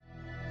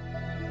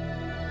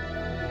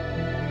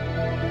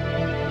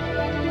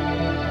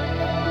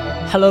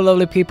Hello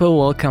lovely people,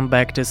 welcome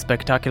back to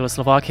Spectacular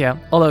Slovakia.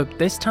 Although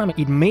this time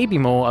it may be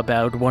more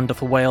about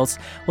wonderful Wales,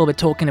 we'll be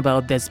talking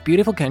about this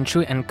beautiful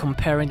country and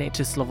comparing it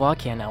to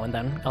Slovakia now and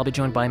then. I'll be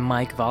joined by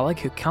Mike Valek,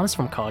 who comes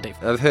from Cardiff.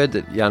 I've heard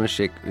that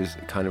Janušek is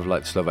kind of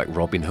like Slovak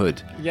Robin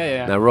Hood.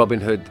 Yeah. Now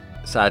Robin Hood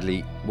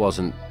sadly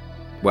wasn't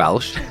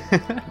Welsh,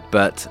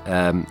 but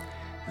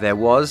there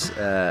was,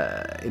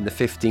 in the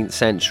 15th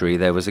century,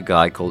 there was a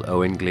guy called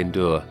Owen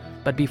Glyndŵr.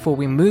 But before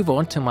we move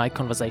on to my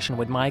conversation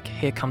with Mike,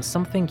 here comes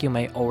something you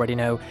may already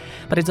know.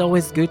 But it's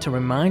always good to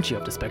remind you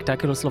of the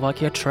Spectacular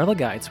Slovakia travel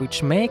guides,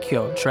 which make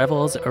your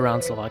travels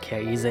around Slovakia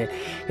easy.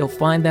 You'll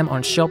find them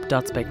on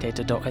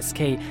shop.spectator.sk.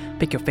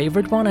 Pick your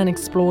favorite one and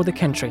explore the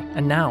country.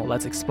 And now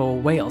let's explore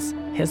Wales.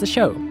 Here's the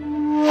show.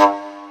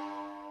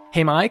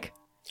 Hey Mike.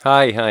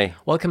 Hi.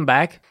 Welcome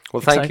back.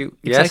 Well, thank you.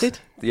 Excited?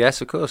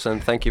 Yes, of course.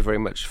 And thank you very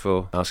much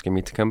for asking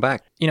me to come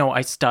back. You know,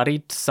 I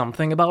studied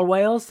something about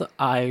Wales.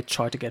 I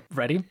tried to get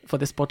ready for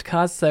this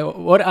podcast. So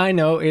what I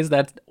know is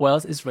that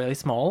Wales is really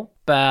small,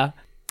 but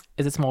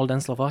is it smaller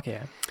than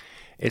Slovakia?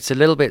 It's a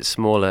little bit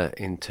smaller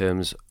in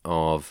terms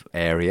of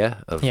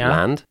area of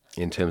land,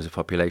 in terms of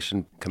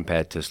population,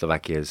 compared to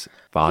Slovakia's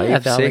 5, Yeah,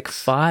 there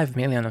 6. are like 5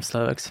 million of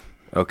Slovaks.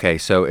 Okay,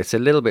 so it's a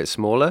little bit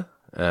smaller,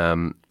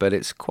 but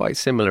it's quite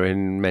similar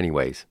in many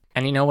ways.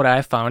 And you know what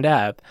I found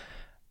out?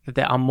 That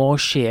there are more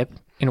sheep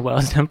in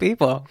Wales than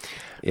people.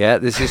 Yeah,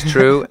 this is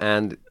true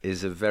and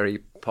is a very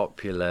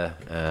popular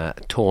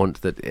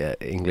taunt that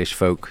English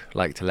folk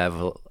like to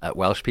level at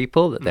Welsh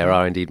people, that there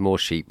are indeed more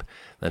sheep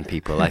than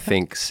people. I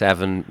think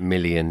 7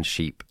 million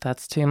sheep.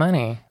 That's too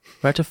many.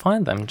 Where to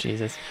find them,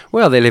 Jesus?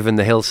 Well, they live in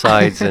the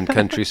hillsides and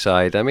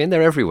countryside. I mean,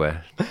 they're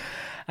everywhere.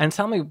 And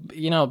tell me,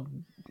 you know,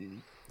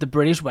 the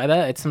British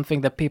weather, it's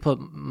something that people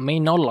may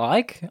not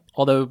like,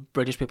 although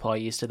British people are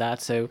used to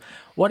that. So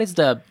what is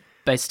the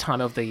best time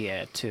of the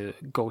year to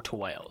go to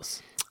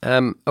Wales?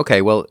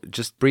 Okay, well,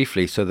 just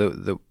briefly, so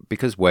the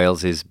because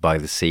Wales is by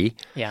the sea,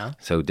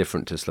 so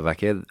different to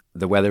Slovakia,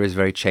 the weather is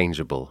very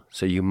changeable.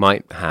 So you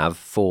might have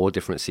 4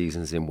 different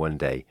seasons in one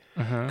day.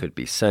 Could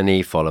be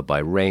sunny, followed by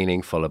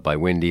raining, followed by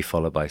windy,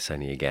 followed by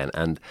sunny again.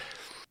 And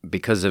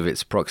because of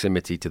its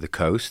proximity to the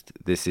coast,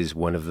 this is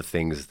one of the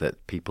things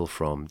that people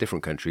from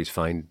different countries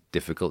find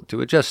difficult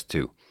to adjust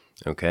to,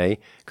 okay?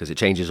 Because it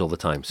changes all the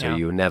time, so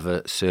you're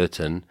never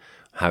certain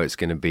how it's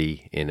going to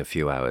be in a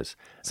few hours.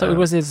 So it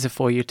was easy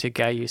for you to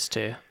get used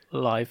to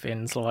life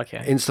in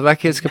Slovakia? In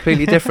Slovakia, it's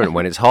completely different.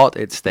 When it's hot,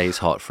 it stays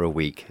hot for a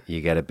week. You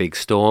get a big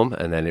storm,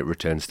 and then it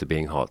returns to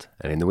being hot.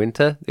 And in the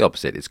winter, the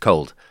opposite, it's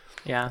cold.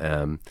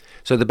 Yeah.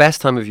 So the best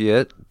time of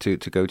year, to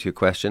go to your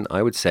question,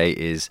 I would say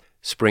is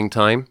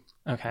springtime.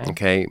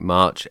 Okay,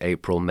 March,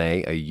 April,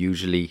 May are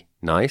usually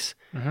nice,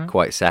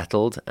 quite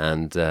settled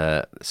and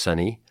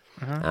sunny.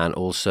 And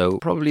also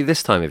probably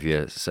this time of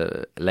year,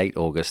 so late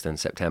August and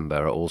September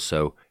are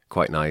also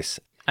quite nice.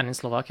 And in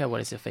Slovakia, what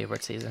is your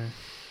favorite season?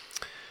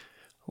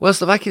 Well,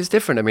 Slovakia is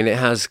different. I mean, it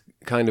has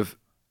kind of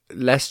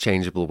less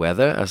changeable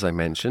weather, as I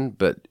mentioned,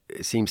 but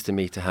it seems to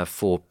me to have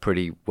 4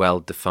 pretty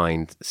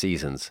well-defined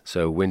seasons.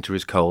 So winter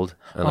is cold.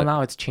 Well,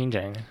 now it's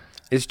changing.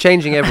 It's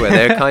changing everywhere.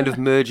 They're kind of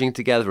merging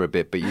together a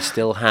bit, but you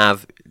still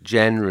have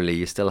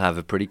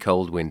a pretty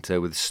cold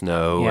winter with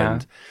snow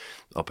and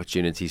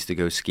opportunities to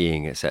go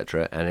skiing,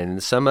 etc. And in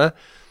the summer,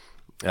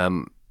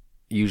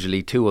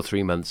 usually 2 or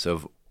 3 months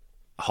of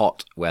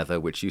hot weather,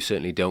 which you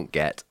certainly don't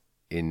get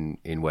in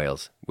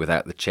Wales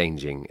without the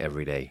changing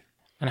every day.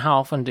 And how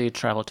often do you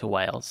travel to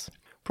Wales?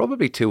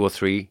 Probably 2 or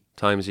 3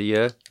 times a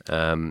year,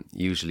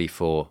 usually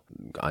for,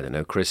 I don't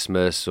know,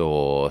 Christmas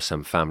or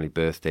some family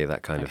birthday,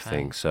 that kind of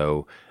thing.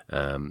 So,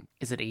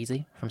 is it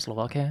easy from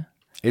Slovakia?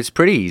 It's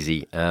pretty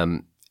easy.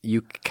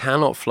 You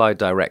cannot fly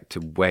direct to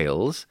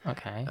Wales,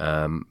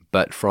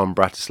 but from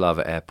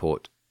Bratislava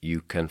Airport,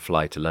 you can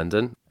fly to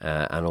London,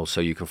 and also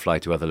you can fly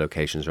to other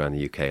locations around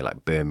the UK,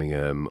 like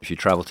Birmingham. If you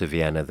travel to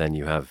Vienna, then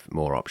you have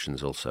more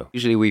options also.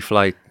 Usually we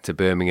fly to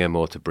Birmingham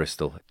or to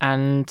Bristol.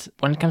 And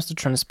when it comes to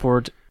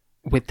transport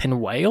within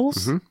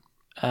Wales,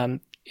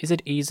 is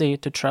it easy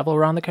to travel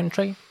around the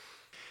country?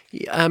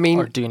 I mean,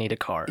 or do you need a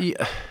car?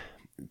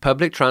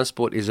 Public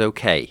transport is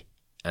okay.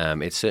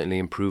 It's certainly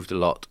improved a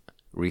lot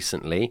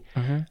recently,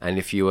 and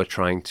if you are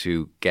trying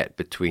to get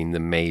between the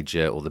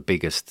major or the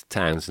biggest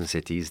towns and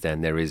cities,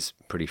 then there is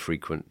pretty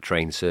frequent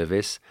train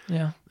service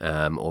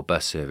or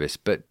bus service.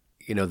 But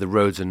you know, the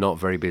roads are not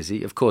very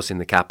busy. Of course, in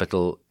the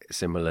capital,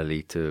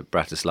 similarly to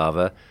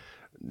Bratislava,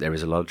 there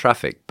is a lot of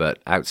traffic, but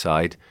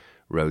outside,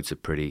 roads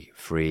are pretty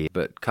free,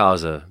 but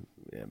cars are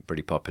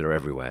pretty popular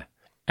everywhere.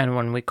 And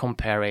when we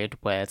compare it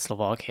with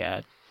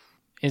Slovakia,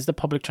 is the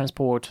public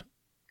transport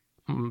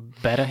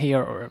better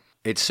here, or?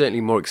 It's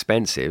certainly more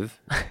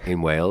expensive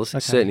in Wales.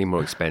 Certainly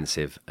more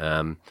expensive.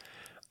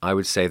 I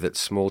would say that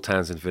small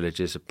towns and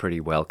villages are pretty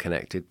well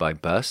connected by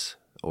bus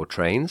or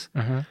trains,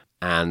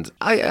 and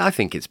I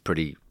think it's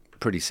pretty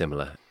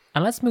similar.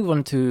 And let's move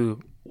on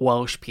to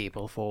Welsh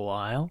people for a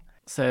while.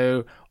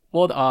 So,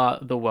 what are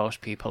the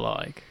Welsh people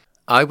like?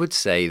 I would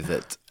say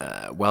that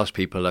Welsh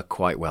people are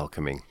quite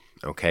welcoming.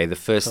 Okay, the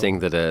first thing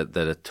that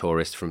a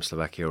tourist from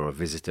Slovakia or a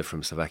visitor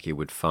from Slovakia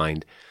would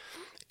find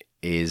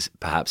is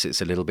perhaps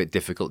it's a little bit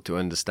difficult to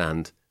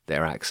understand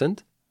their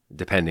accent,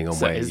 depending on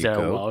where you go. Is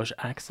there a Welsh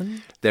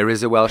accent? There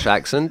is a Welsh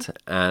accent,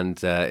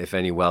 and if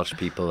any Welsh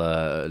people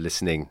are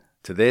listening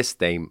to this,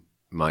 they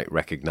might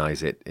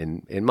recognize it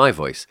in my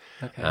voice.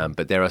 Okay.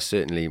 But there are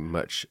certainly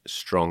much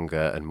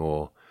stronger and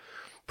more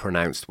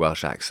pronounced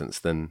Welsh accents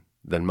than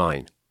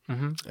mine.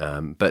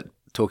 Mm-hmm. But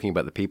talking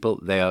about the people,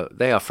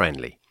 they are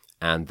friendly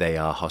and they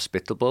are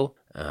hospitable.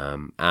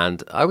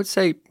 And I would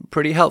say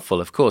pretty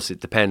helpful. Of course, it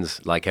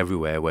depends, like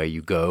everywhere, where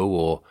you go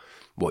or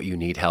what you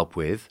need help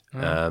with.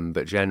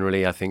 But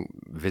generally, I think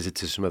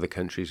visitors from other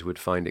countries would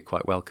find it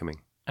quite welcoming.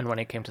 And when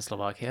it came to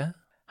Slovakia,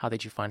 how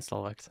did you find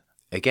Slovaks?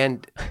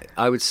 Again,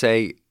 I would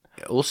say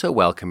also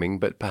welcoming,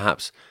 but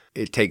perhaps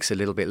it takes a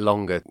little bit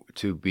longer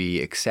to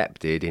be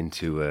accepted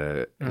into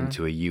a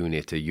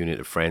unit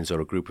of friends or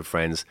a group of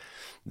friends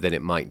than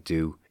it might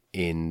do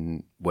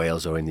in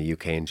Wales or in the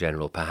UK in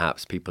general.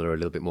 Perhaps people are a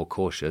little bit more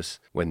cautious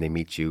when they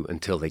meet you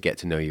until they get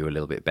to know you a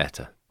little bit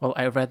better. Well,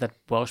 I read that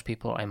Welsh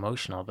people are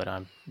emotional, but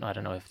I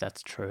don't know if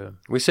that's true.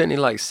 We certainly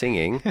like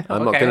singing.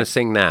 I'm not going to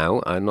sing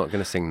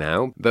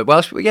now. But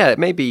Welsh, yeah, it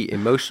may be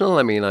emotional.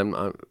 I mean,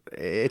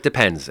 it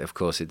depends. Of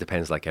course, it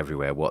depends, like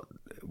everywhere, what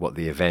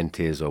the event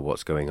is or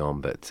what's going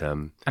on. But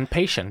and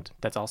patient.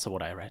 That's also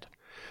what I read.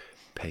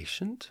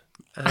 Patient?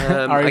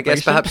 I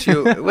guess perhaps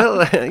you.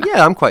 Well,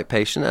 yeah, I'm quite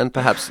patient, and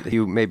perhaps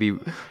you may be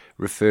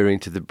referring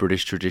to the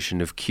British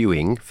tradition of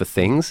queuing for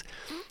things,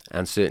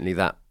 and certainly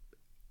there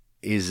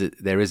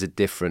is a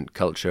different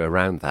culture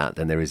around that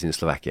than there is in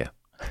Slovakia,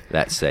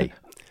 let's say.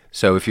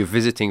 So if you're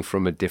visiting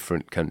from a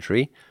different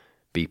country,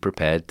 be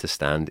prepared to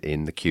stand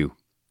in the queue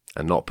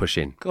and not push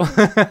in. Cool.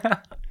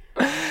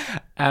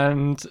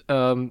 And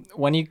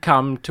when you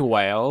come to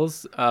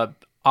Wales,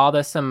 are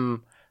there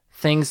some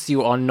things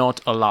you are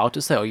not allowed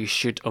to say or you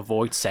should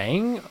avoid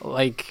saying?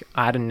 Like,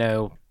 I don't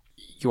know,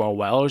 you are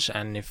Welsh,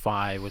 and if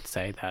I would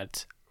say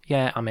that,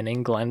 yeah, I'm in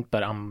England,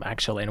 but I'm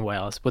actually in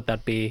Wales, would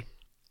that be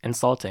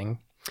insulting?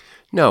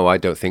 No, I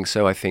don't think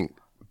so. I think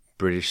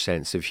British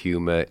sense of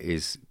humour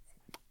is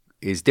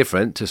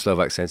different to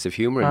Slovak sense of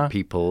humour, and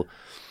people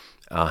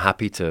are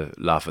happy to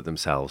laugh at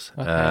themselves.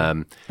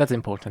 Okay. That's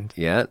important.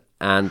 Yeah,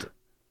 and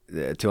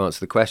to answer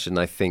the question,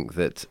 I think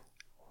that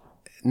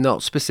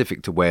not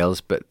specific to Wales,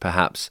 but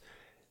perhaps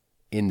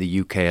in the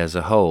UK as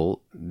a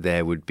whole,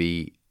 there would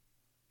be,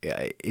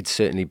 it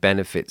certainly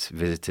benefits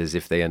visitors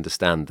if they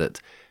understand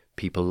that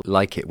people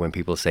like it when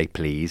people say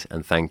please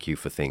and thank you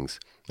for things,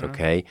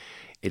 okay?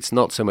 It's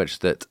not so much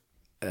that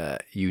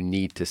you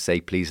need to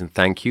say please and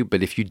thank you,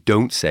 but if you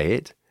don't say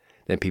it,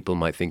 then people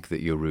might think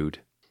that you're rude,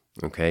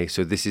 okay?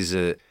 So this is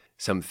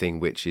something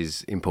which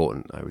is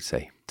important, I would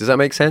say. Does that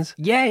make sense?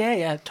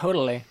 Yeah,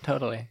 totally.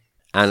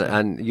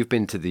 And you've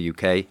been to the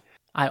UK.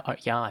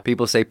 Yeah.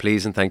 People say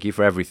please and thank you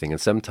for everything,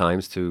 and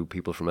sometimes to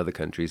people from other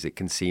countries it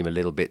can seem a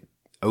little bit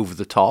over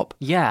the top.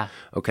 Yeah.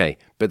 Okay,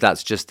 but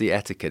that's just the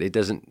etiquette. It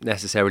doesn't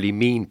necessarily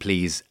mean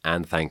please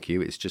and thank you.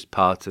 It's just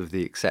part of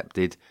the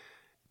accepted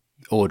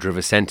order of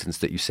a sentence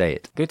that you say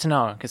it. Good to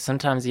know, because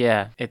sometimes,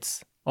 yeah,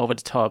 it's over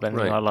the top and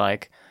you're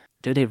like,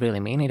 do they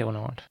really mean it or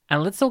not?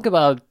 And let's talk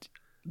about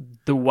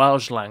the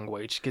Welsh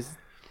language, because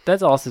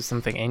that's also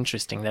something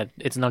interesting, that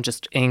it's not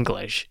just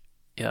English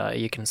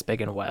you can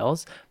speak in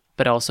Wales,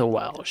 but also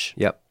Welsh.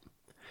 Yep.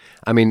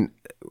 I mean...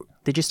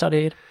 Did you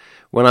study it?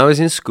 When I was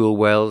in school,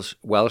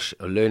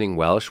 learning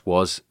Welsh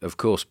was, of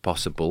course,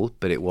 possible,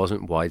 but it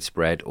wasn't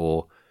widespread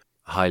or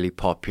highly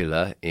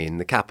popular in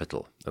the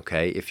capital,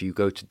 okay? If you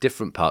go to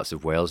different parts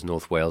of Wales,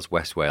 North Wales,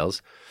 West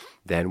Wales,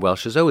 then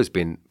Welsh has always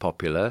been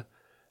popular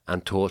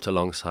and taught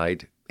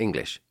alongside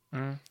English,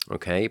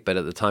 okay? But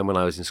at the time when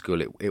I was in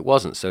school, it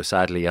wasn't. So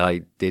sadly, I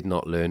did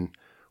not learn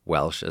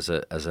Welsh as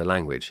a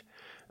language.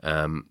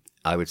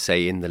 I would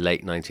say in the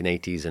late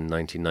 1980s and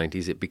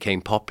 1990s, it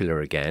became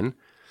popular again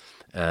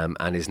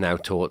and is now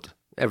taught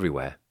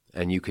everywhere.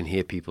 And you can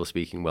hear people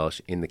speaking Welsh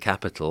in the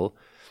capital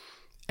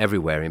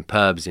everywhere, in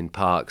pubs, in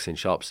parks, in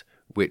shops,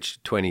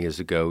 which 20 years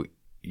ago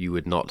you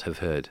would not have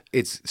heard.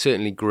 It's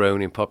certainly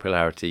grown in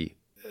popularity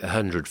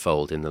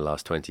 100-fold in the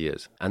last 20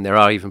 years. And there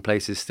are even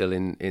places still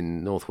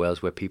in North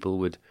Wales where people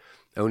would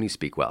only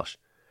speak Welsh.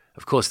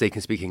 Of course, they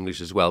can speak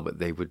English as well, but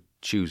they would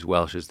choose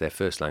Welsh as their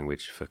first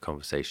language for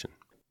conversation.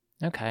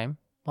 Okay,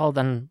 well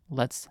then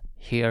let's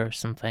hear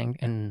something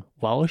in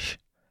Welsh.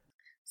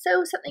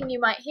 So something you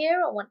might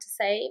hear or want to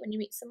say when you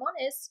meet someone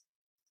is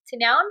ti'n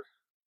iawn?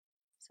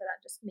 So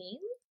that just means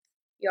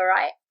you're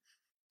right.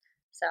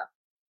 So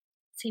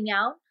ti'n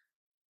iawn?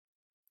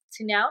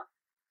 Ti'n iawn?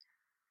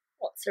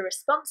 What's the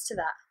response to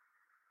that?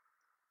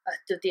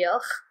 Ydw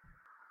diolch.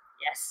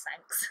 Yes,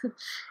 thanks.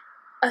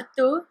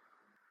 Ydw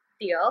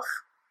diolch.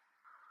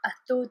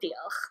 Ydw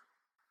diolch.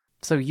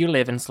 So you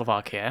live in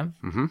Slovakia.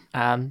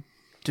 Mm-hmm.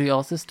 Do you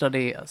also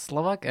study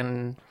Slovak,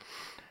 and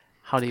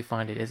how do you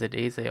find it? Is it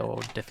easy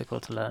or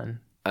difficult to learn?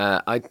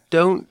 I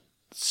don't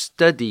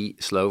study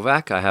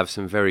Slovak. I have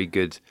some very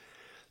good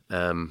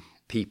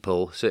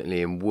people, certainly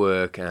in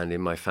work and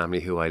in my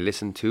family, who I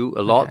listen to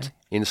a lot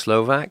in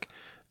Slovak.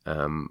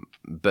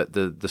 But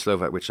the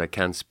Slovak which I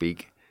can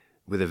speak,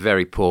 with a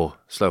very poor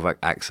Slovak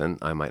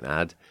accent, I might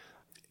add,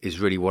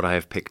 is really what I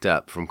have picked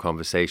up from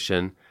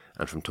conversation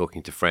and from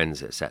talking to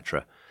friends,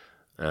 etc.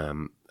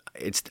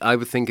 I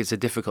would think it's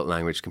a difficult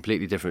language,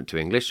 completely different to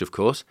English, of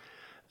course,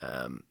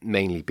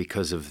 mainly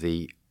because of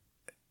the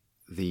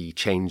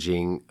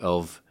changing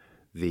of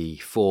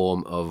the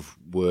form of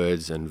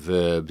words and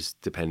verbs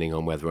depending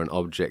on whether an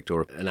object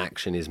or an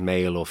action is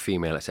male or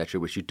female,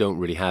 etc., which you don't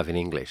really have in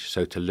English.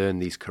 So to learn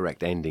these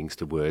correct endings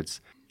to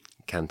words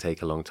can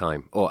take a long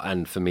time,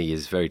 and for me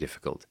is very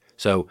difficult.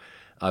 So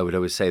I would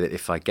always say that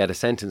if I get a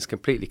sentence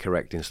completely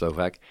correct in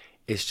Slovak,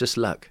 it's just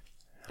luck.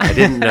 I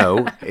didn't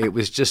know, it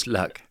was just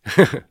luck.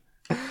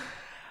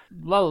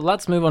 Well,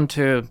 let's move on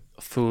to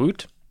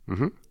food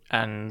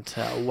and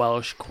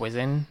Welsh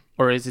cuisine,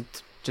 or is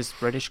it just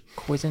British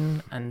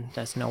cuisine and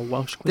there's no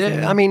Welsh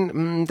cuisine?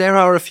 There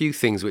are a few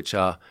things which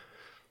are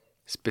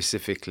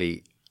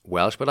specifically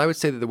Welsh, but I would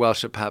say that the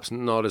Welsh are perhaps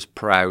not as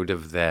proud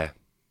of their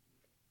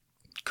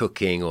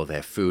cooking or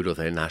their food or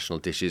their national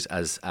dishes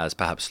as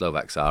perhaps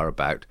Slovaks are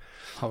about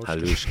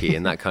halušky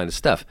and that kind of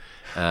stuff.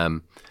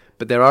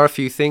 But there are a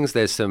few things.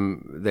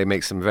 They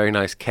make some very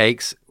nice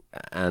cakes,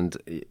 and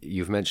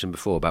you've mentioned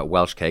before about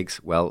Welsh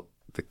cakes. Well,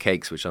 the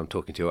cakes which I'm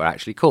talking to are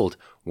actually called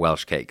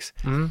Welsh cakes,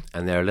 and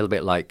they're a little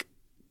bit like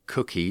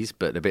cookies,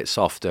 but a bit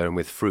softer and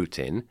with fruit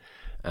in.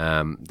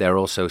 There are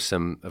also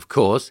some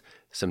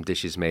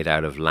dishes made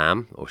out of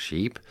lamb or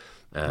sheep,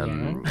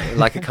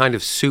 like a kind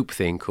of soup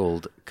thing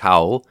called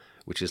cawl,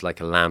 which is like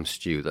a lamb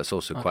stew. That's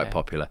also quite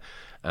popular.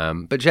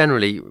 But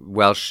generally,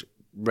 Welsh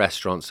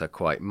restaurants are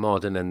quite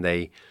modern, and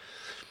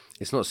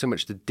it's not so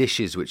much the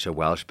dishes which are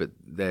Welsh, but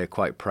they're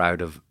quite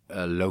proud of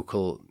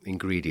local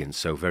ingredients,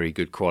 so very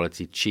good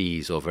quality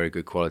cheese or very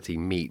good quality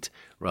meat,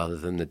 rather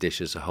than the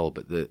dish as a whole.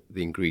 But the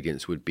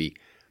ingredients would be,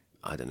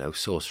 I don't know,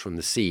 sourced from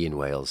the sea in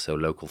Wales, so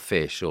local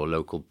fish or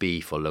local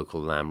beef or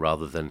local lamb,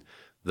 rather than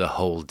the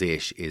whole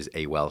dish is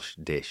a Welsh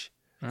dish.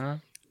 Do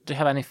you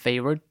have any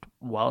favorite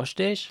Welsh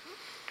dish?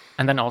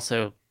 And then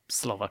also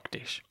Slovak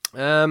dish?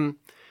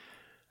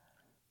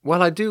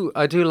 Well, I do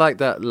like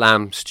that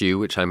lamb stew,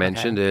 which I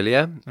mentioned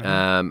earlier.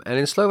 And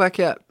in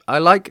Slovakia, I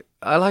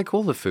like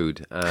all the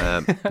food.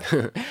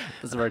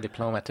 That's very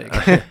diplomatic.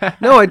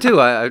 No, I do.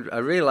 I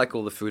really like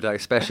all the food. I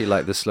especially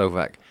like the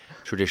Slovak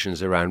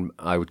traditions around,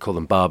 I would call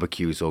them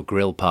barbecues or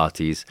grill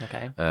parties,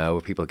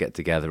 where people get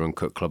together and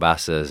cook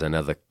klobasas and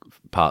other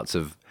parts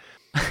of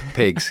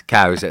pigs,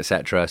 cows,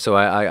 etc. So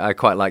I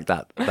quite like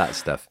that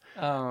stuff.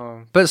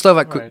 But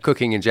Slovak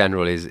cooking in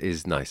general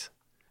is nice.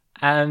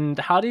 And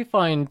how do you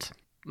find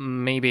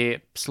maybe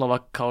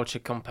Slovak culture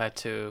compared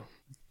to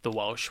the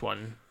Welsh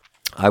one?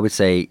 I would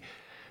say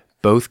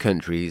both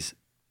countries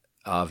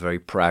are very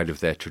proud of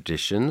their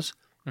traditions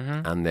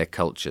and their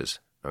cultures.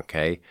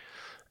 Okay,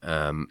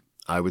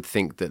 I would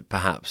think that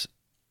perhaps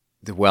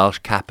the Welsh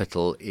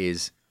capital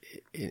is,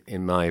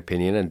 in my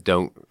opinion, and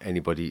don't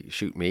anybody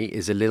shoot me,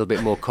 is a little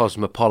bit more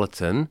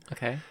cosmopolitan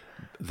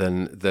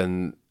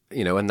than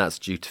and that's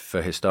due to,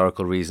 for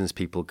historical reasons,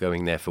 people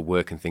going there for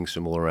work and things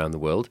from all around the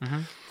world,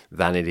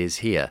 than it is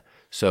here.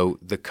 So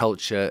the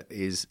culture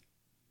is,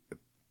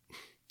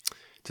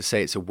 to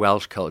say it's a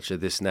Welsh culture,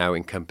 this now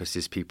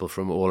encompasses people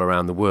from all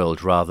around the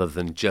world rather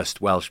than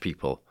just Welsh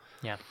people.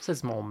 Yeah, so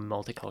it's more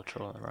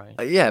multicultural, right?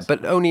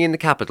 But only in the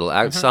capital.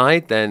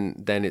 Outside,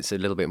 then it's a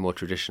little bit more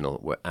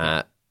traditional.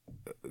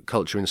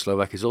 Culture in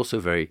Slovak is also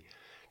very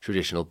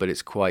traditional, but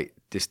it's quite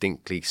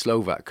distinctly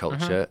Slovak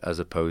culture as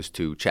opposed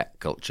to Czech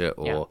culture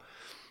or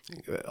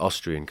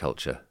Austrian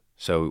culture.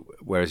 So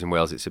whereas in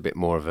Wales it's a bit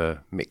more of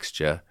a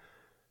mixture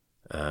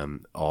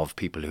of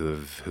people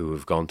who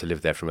have gone to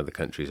live there from other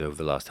countries over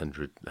the last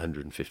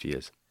 150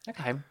 years.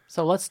 Okay,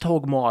 so let's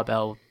talk more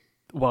about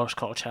Welsh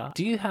culture.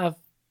 Do you have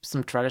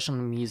some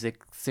traditional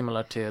music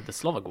similar to the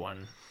Slovak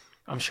one?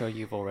 I'm sure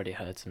you've already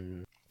heard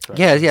some.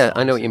 Yeah,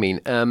 I know what you mean.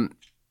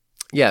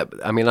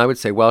 I would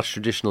say Welsh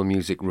traditional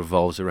music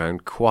revolves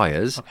around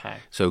choirs. Okay.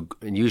 So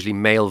usually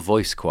male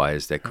voice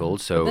choirs, they're called.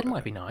 So that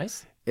might be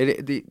nice.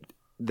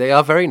 They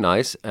are very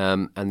nice,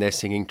 and they're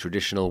singing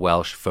traditional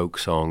Welsh folk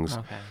songs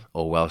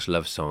or Welsh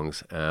love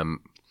songs.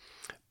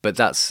 But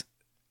that's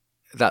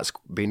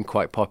been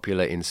quite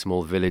popular in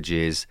small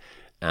villages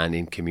and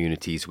in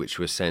communities which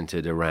were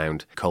centered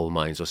around coal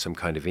mines or some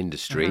kind of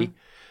industry.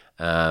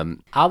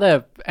 Are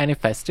there any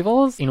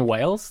festivals in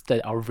Wales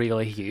that are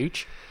really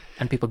huge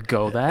and people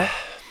go there?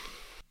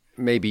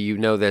 Maybe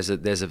there's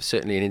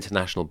certainly an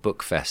international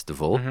book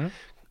festival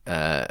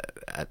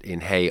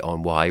in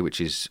Hay-on-Wye, which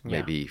is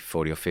maybe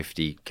 40 or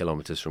 50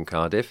 kilometers from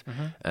Cardiff.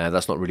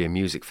 That's not really a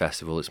music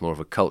festival; it's more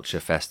of a culture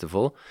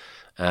festival.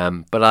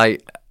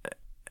 But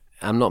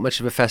I'm not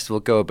much of a festival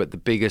goer. But the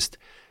biggest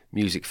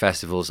music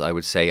festivals, I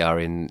would say, are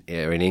in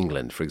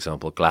England. For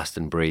example,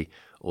 Glastonbury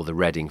or the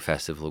Reading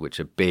Festival, which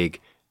are big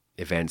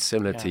events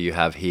similar to you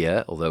have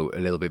here, although a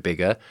little bit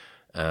bigger.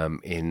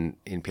 In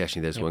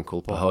Piešťany, there's one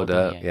called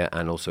Pohoda,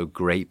 and also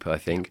Grape, I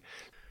think.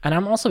 And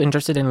I'm also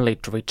interested in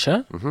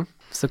literature.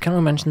 So can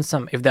we mention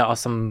if there are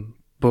some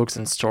books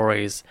and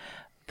stories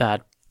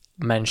that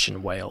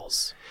mention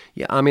Wales?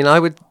 Yeah, I mean, I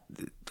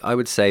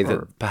would say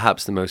that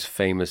perhaps the most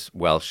famous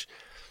Welsh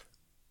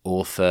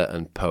author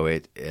and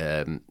poet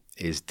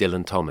is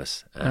Dylan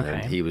Thomas,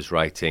 and he was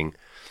writing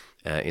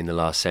in the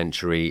last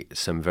century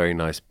some very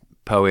nice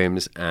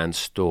poems and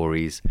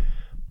stories,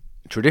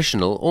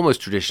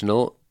 almost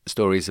traditional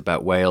stories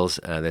about Wales.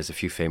 There's a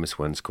few famous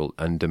ones called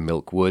Under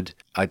Milk Wood.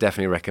 I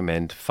definitely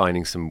recommend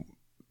finding some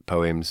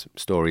poems,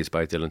 stories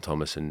by Dylan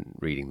Thomas and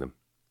reading them.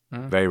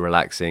 Very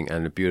relaxing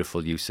and a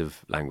beautiful use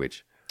of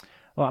language.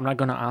 Well, I'm not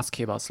going to ask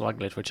you about Slovak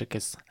literature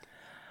because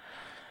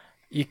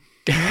you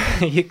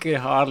could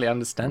hardly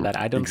understand that.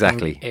 I don't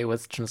think it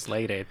was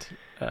translated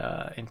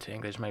into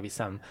English, maybe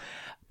some.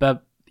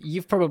 But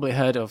you've probably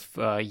heard of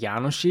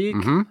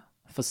Jánosik,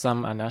 for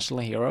some a national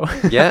hero.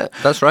 Yeah,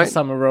 that's right.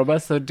 Some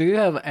Aruba. So do you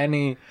have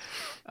any,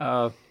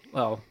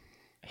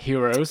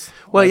 heroes?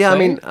 Well, yeah, I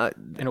mean,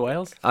 in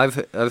Wales, I've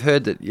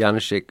heard that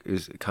Jánosik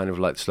is kind of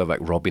like Slovak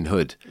Robin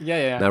Hood.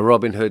 Yeah. Now,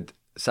 Robin Hood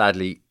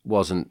sadly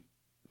wasn't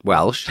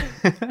Welsh,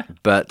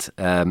 but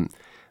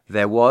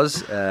there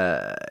was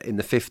in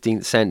the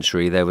 15th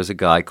century there was a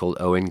guy called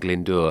Owen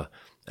Glyndŵr,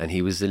 and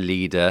he was the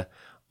leader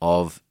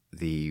of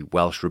the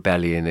Welsh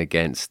rebellion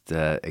against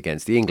the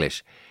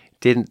English.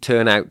 Didn't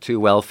turn out too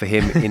well for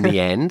him in the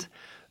end,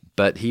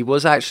 but he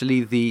was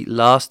actually the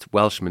last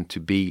Welshman to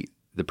be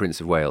the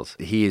Prince of Wales.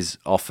 He is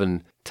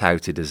often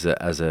touted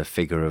as a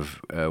figure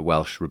of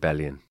Welsh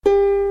rebellion.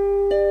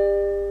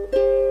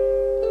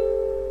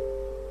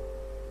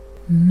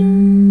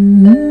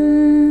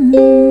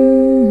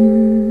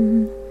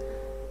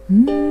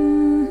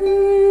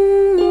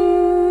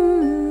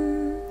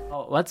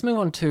 Let's move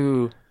on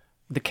to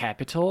the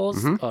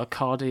capitals,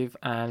 Cardiff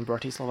and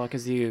Bratislava,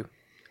 because you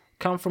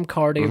come from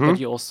Cardiff, but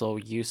you also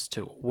used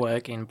to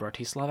work in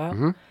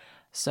Bratislava.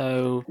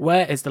 So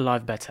where is the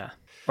life better?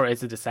 Or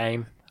is it the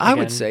same? I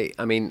would say,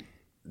 I mean,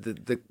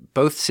 the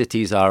both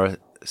cities are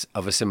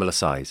of a similar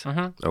size,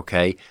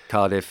 okay?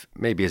 Cardiff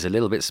maybe is a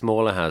little bit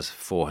smaller, has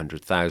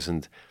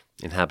 400,000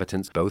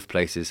 inhabitants. Both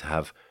places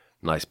have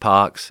nice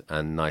parks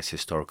and nice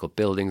historical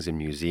buildings and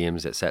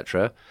museums,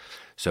 etc.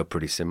 So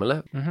pretty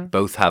similar.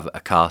 Both have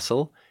a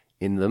castle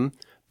in them.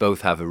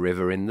 Both have a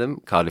river in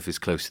them. Cardiff is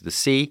close to the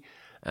sea.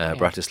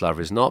 Bratislava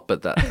is not,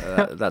 but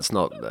that's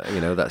not,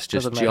 that's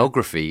just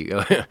geography.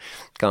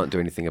 Can't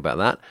do anything about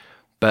that.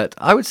 But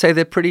I would say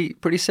they're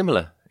pretty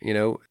similar,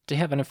 Do you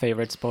have any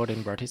favorite spot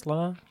in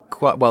Bratislava?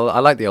 Quite well. I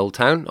like the Old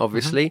Town,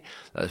 obviously.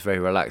 That's very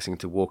relaxing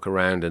to walk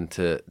around and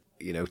to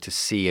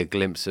see a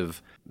glimpse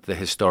of the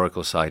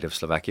historical side of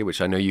Slovakia,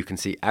 which I know you can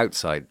see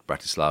outside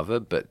Bratislava,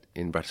 but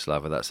in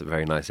Bratislava that's a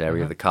very nice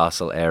area. The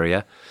castle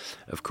area,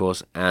 of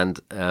course, and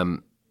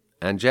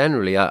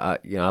generally, I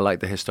like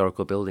the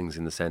historical buildings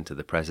in the centre,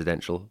 the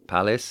presidential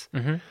palace,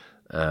 and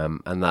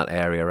that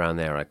area around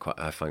there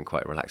I find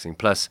quite relaxing.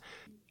 Plus,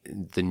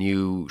 the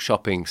new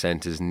shopping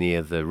centres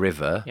near the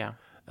river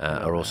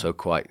are also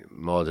quite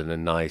modern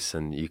and nice,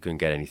 and you can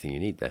get anything you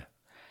need there.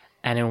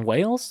 And in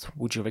Wales,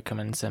 would you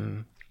recommend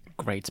some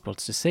great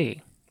spots to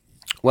see?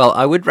 Well,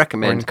 I would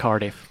recommend... Or in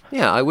Cardiff.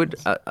 Yeah, I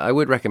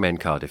would recommend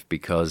Cardiff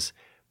because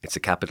it's a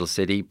capital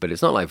city, but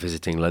it's not like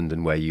visiting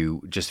London where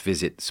you just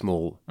visit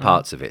small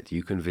parts of it.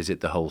 You can visit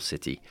the whole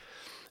city.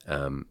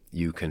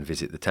 You can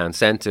visit the town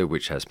centre,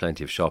 which has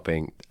plenty of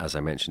shopping. As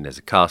I mentioned, there's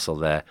a castle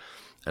there.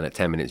 And at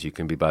 10 minutes, you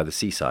can be by the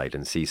seaside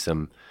and see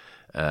some,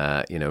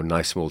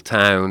 nice small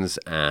towns.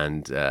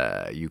 And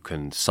you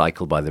can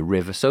cycle by the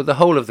river. So the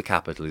whole of the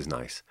capital is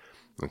nice.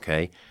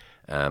 Okay.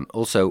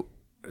 Also,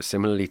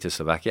 similarly to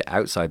Slovakia,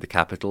 outside the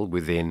capital,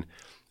 within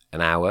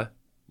an hour,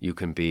 you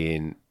can be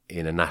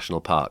in a national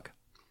park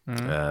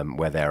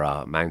where there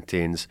are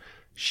mountains,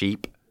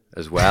 sheep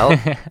as well,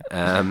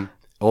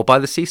 or by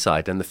the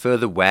seaside. And the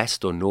further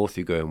west or north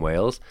you go in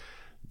Wales,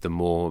 the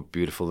more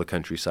beautiful the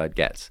countryside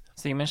gets.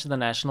 So you mentioned the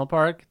national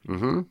park.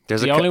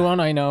 The only one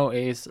I know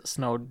is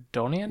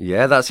Snowdonia.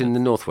 Yeah, that's in the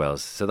North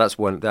Wales. So that's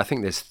one. I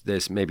think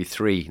there's maybe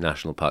 3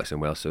 national parks in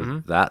Wales.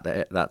 So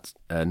that's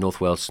North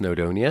Wales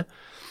Snowdonia.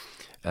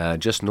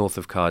 Just north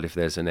of Cardiff,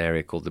 there's an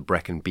area called the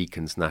Brecon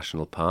Beacons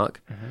National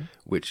Park,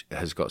 which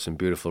has got some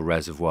beautiful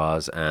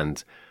reservoirs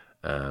and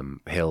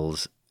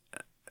hills,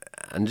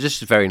 and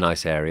just a very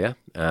nice area.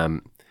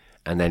 And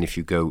then if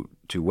you go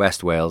to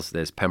West Wales,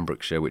 there's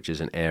Pembrokeshire, which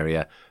is an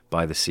area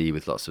by the sea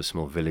with lots of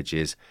small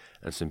villages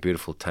and some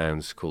beautiful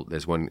towns.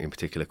 There's one in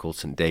particular called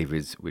St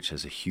David's, which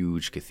has a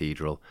huge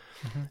cathedral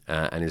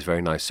and is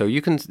very nice. So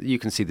you can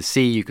see the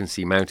sea, you can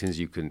see mountains,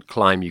 you can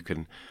climb, you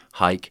can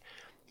hike.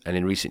 And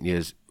in recent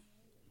years,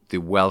 the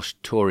Welsh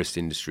tourist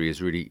industry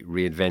has really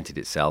reinvented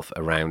itself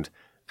around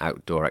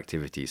outdoor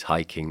activities.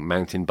 Hiking,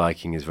 mountain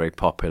biking is very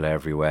popular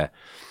everywhere.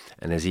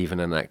 And there's even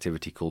an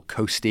activity called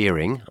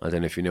coasteering. I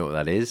don't know if you know what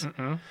that is.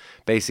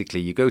 Basically,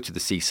 you go to the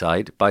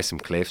seaside, by some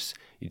cliffs,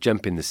 you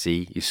jump in the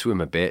sea, you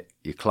swim a bit,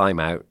 you climb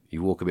out,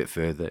 you walk a bit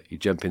further, you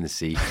jump in the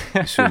sea,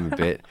 you swim a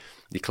bit,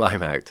 you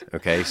climb out.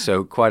 Okay,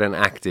 so quite an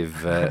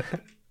active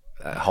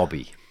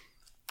hobby.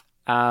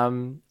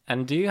 And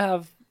do you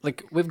have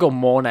like we've got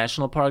more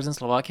national parks in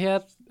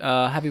Slovakia.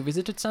 Have you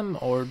visited some,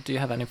 or do you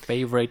have any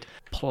favorite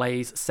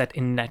place set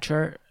in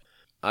nature?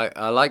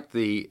 I like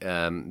the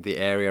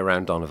area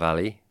around Donner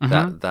Valley.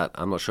 That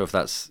I'm not sure if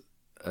that's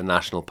a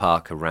national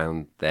park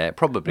around there.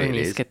 Probably it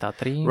is.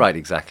 Right,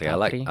 exactly.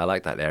 Tatry. I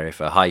like that area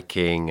for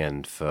hiking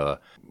and for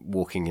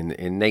walking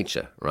in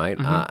nature. Right.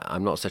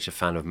 I'm not such a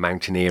fan of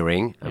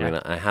mountaineering. I mean,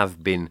 I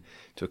have been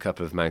to a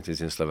couple of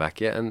mountains in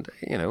Slovakia, and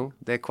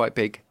they're quite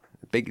big.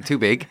 Too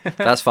big.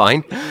 That's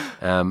fine.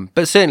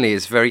 But certainly,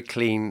 it's very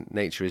clean.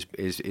 Nature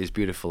is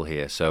beautiful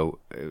here, so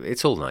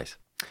it's all nice.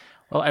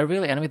 Well, I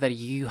really envy that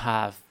you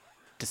have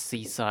the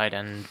seaside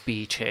and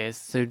beaches.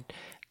 So,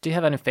 do you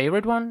have any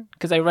favorite one?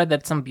 Because I read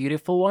that some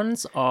beautiful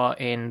ones are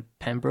in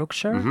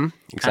Pembrokeshire.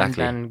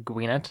 Exactly. And then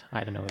Gwynedd.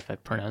 I don't know if I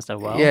pronounced that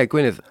well. Yeah,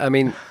 Gwynedd. I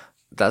mean,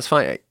 that's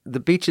fine.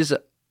 The beaches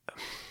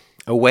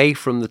away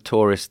from the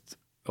tourist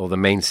or the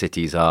main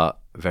cities are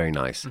very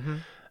nice.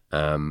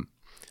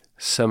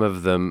 Some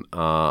of them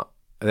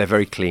they're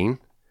very clean.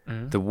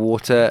 The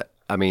water,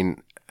 I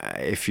mean,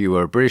 if you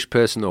were a British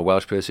person or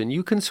Welsh person,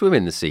 you can swim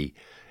in the sea.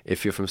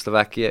 If you're from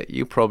Slovakia,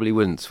 you probably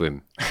wouldn't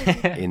swim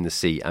in the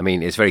sea. I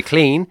mean, it's very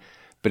clean,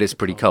 but it's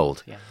pretty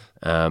cold.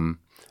 Yeah.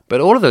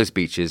 But all of those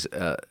beaches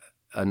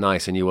are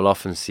nice, and you will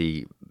often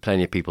see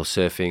plenty of people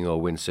surfing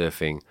or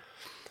windsurfing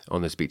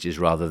on those beaches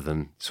rather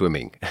than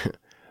swimming.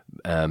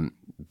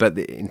 But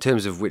in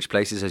terms of which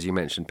places, as you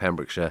mentioned,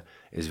 Pembrokeshire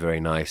is very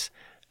nice,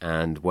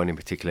 and one in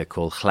particular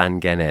called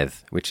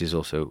Llangenedd, which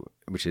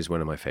is one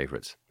of my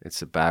favourites.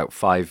 It's about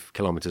 5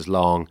 kilometres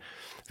long,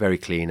 very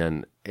clean,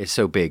 and it's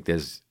so big.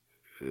 There's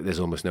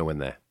almost no one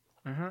there.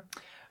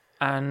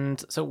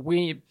 And so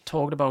we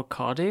talked about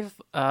Cardiff,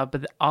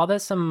 but are there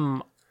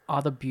some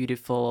other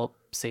beautiful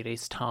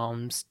cities,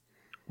 towns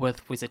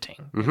worth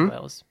visiting in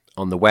Wales?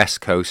 On the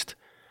west coast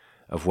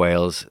of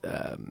Wales,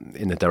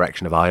 in the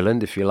direction of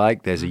Ireland, if you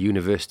like, there's a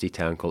university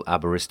town called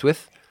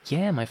Aberystwyth.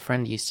 Yeah, my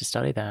friend used to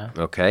study there.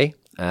 Okay.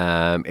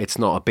 It's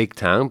not a big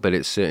town, but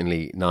it's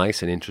certainly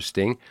nice and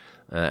interesting,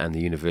 and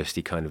the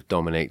university kind of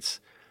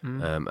dominates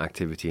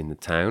activity in the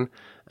town.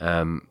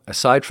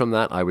 Aside from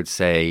that, I would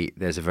say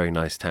there's a very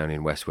nice town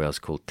in West Wales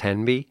called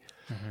Tenby,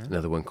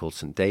 another one called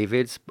St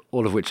David's,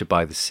 all of which are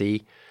by the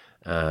sea.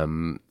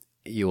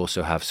 You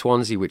also have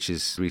Swansea, which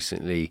has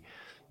recently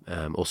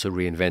also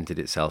reinvented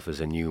itself as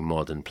a new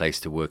modern place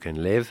to work and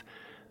live.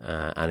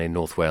 And in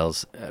North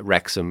Wales,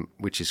 Wrexham,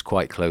 which is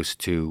quite close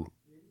to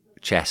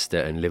Chester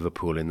and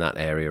Liverpool in that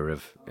area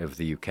of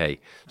the UK.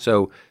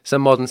 So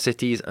some modern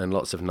cities and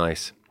lots of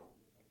nice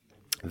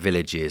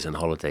villages and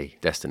holiday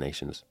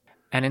destinations.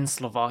 And in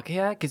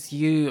Slovakia, because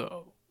you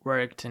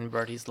worked in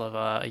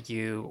Bratislava,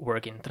 you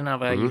work in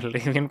Trnava, you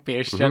live in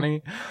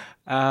Piešťany.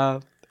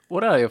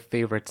 What are your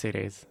favorite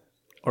cities?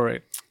 Or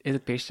is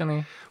it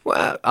Piešťany?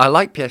 Well, I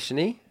like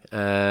Piešťany.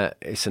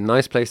 It's a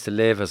nice place to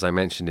live. As I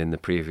mentioned in the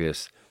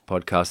previous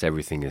podcast,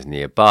 everything is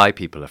nearby.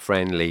 People are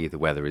friendly. The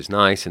weather is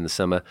nice in the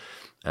summer.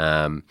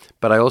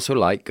 But I also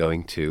like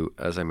going to,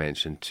 as I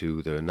mentioned,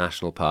 to the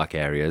national park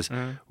areas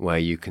where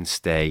you can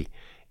stay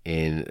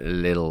in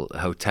little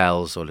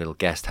hotels or little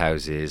guest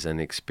houses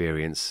and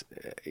experience,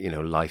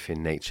 life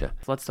in nature.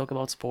 Let's talk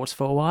about sports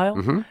for a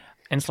while.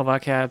 In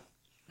Slovakia,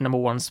 number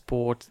one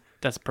sport,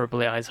 that's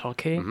probably ice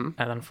hockey, and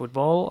then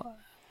football.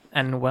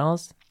 And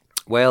Wales?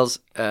 Wales,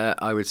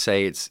 I would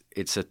say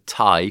it's a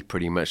tie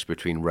pretty much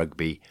between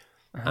rugby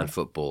and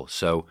football.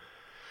 So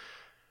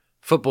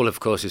football, of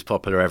course, is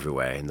popular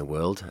everywhere in the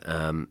world,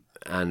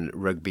 and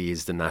rugby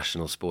is the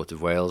national sport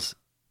of Wales,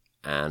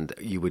 and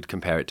you would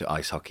compare it to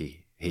ice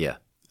hockey here.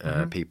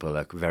 People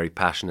are very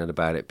passionate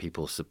about it.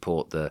 People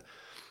support the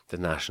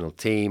national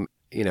team.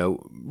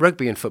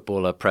 Rugby and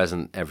football are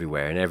present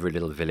everywhere. In every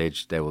little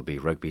village, there will be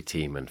rugby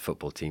team and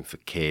football team for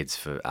kids,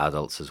 for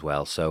adults as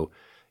well. So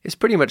it's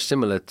pretty much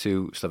similar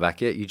to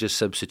Slovakia. You just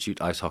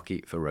substitute ice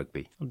hockey for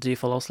rugby. Do you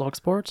follow Slovak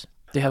sports?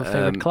 Do you have a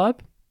favorite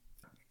club?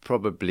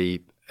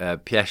 Probably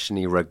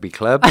Piešťany Rugby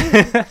Club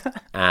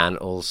and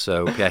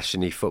also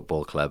Piešťany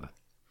Football Club.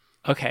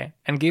 Okay,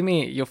 and give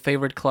me your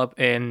favorite club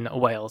in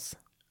Wales.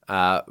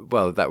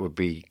 Well, that would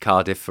be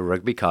Cardiff for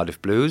rugby, Cardiff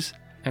Blues.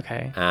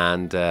 Okay.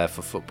 And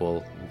for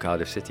football,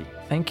 Cardiff City.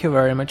 Thank you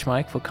very much,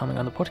 Mike, for coming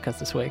on the podcast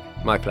this week.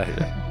 My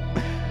pleasure.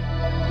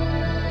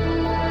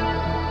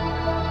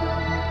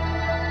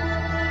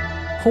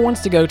 Who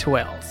wants to go to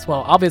Wales?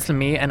 Well, obviously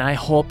me, and I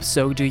hope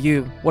so do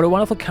you. What a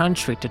wonderful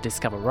country to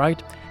discover,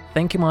 right?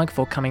 Thank you, Mike,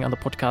 for coming on the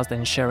podcast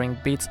and sharing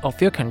bits of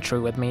your country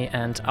with me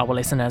and our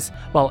listeners.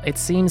 Well, it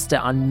seems there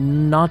are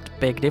not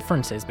big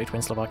differences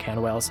between Slovakia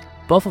and Wales.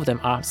 Both of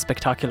them are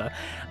spectacular.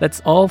 That's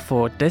all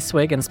for this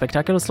week, and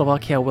Spectacular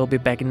Slovakia will be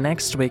back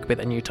next week with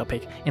a new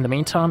topic. In the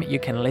meantime, you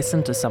can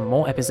listen to some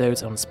more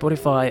episodes on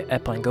Spotify,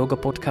 Apple and Google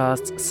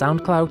Podcasts,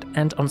 SoundCloud,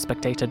 and on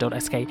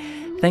spectator.sk.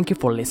 Thank you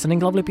for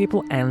listening, lovely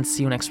people, and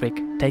see you next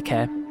week. Take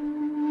care.